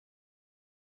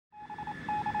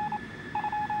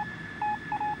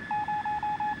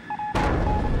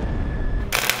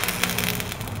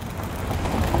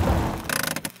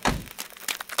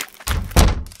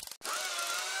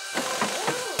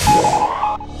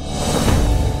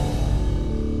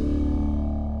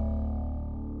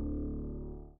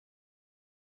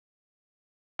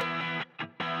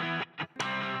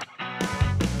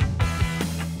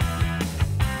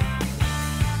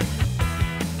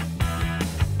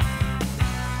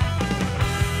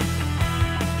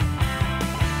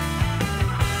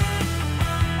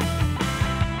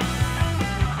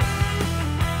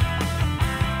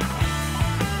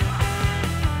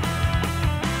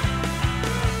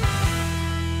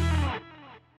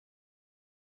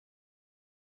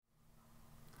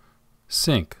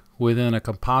Sync within a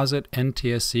composite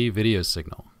NTSC video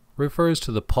signal refers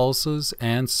to the pulses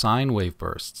and sine wave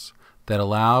bursts that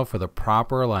allow for the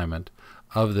proper alignment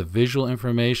of the visual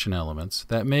information elements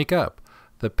that make up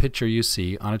the picture you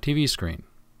see on a TV screen.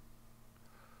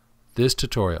 This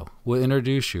tutorial will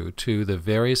introduce you to the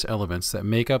various elements that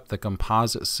make up the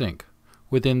composite sync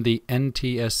within the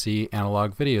NTSC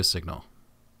analog video signal.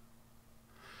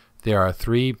 There are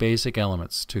three basic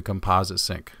elements to composite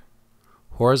sync: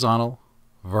 horizontal,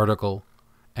 vertical,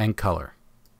 and color.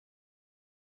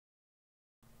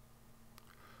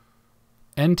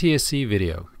 NTSC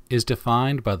video is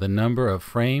defined by the number of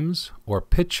frames or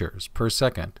pictures per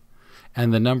second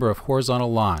and the number of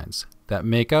horizontal lines that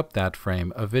make up that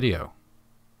frame of video.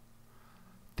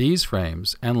 These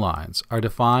frames and lines are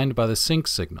defined by the sync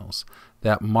signals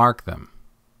that mark them.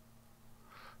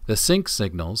 The sync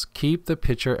signals keep the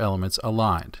picture elements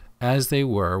aligned as they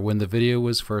were when the video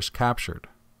was first captured.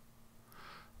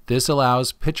 This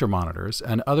allows picture monitors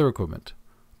and other equipment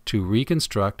to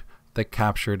reconstruct the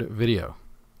captured video.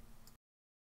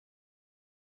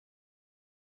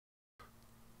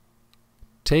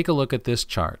 Take a look at this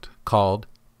chart called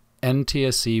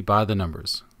NTSC by the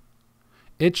numbers.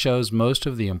 It shows most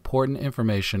of the important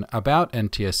information about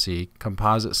NTSC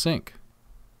composite sync.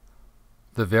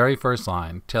 The very first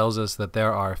line tells us that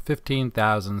there are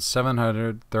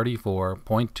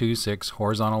 15,734.26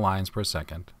 horizontal lines per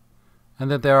second,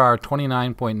 and that there are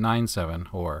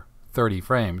 29.97 or 30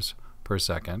 frames per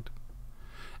second,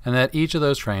 and that each of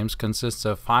those frames consists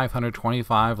of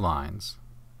 525 lines,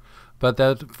 but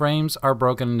that frames are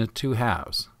broken into two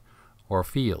halves, or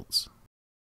fields.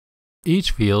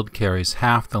 Each field carries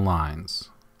half the lines.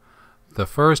 The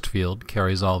first field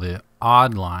carries all the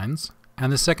odd lines, and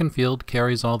the second field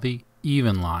carries all the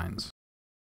even lines.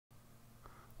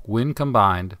 When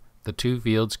combined, the two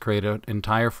fields create an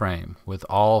entire frame with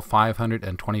all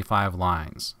 525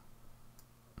 lines.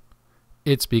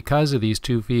 It's because of these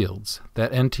two fields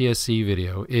that NTSC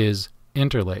video is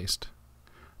interlaced.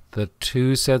 The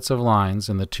two sets of lines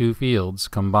in the two fields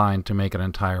combine to make an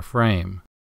entire frame.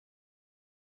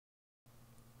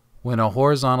 When a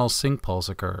horizontal sync pulse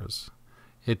occurs,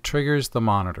 it triggers the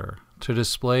monitor to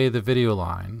display the video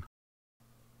line.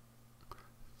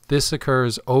 This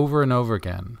occurs over and over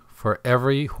again for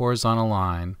every horizontal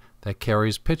line that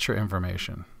carries picture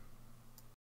information.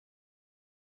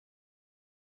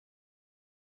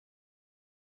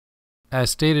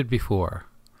 As stated before,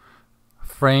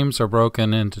 frames are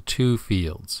broken into two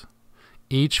fields.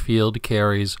 Each field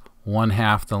carries one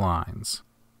half the lines.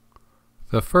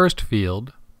 The first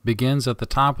field begins at the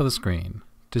top of the screen,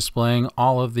 displaying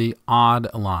all of the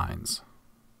odd lines.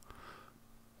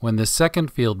 When the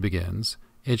second field begins,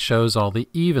 it shows all the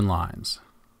even lines.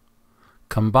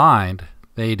 Combined,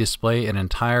 they display an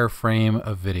entire frame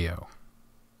of video.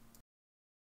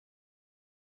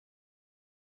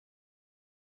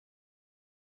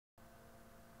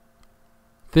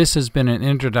 This has been an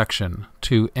introduction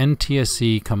to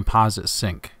NTSC composite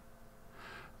sync.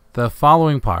 The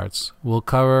following parts will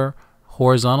cover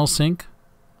horizontal sync,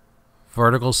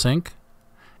 vertical sync,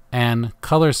 and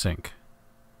color sync.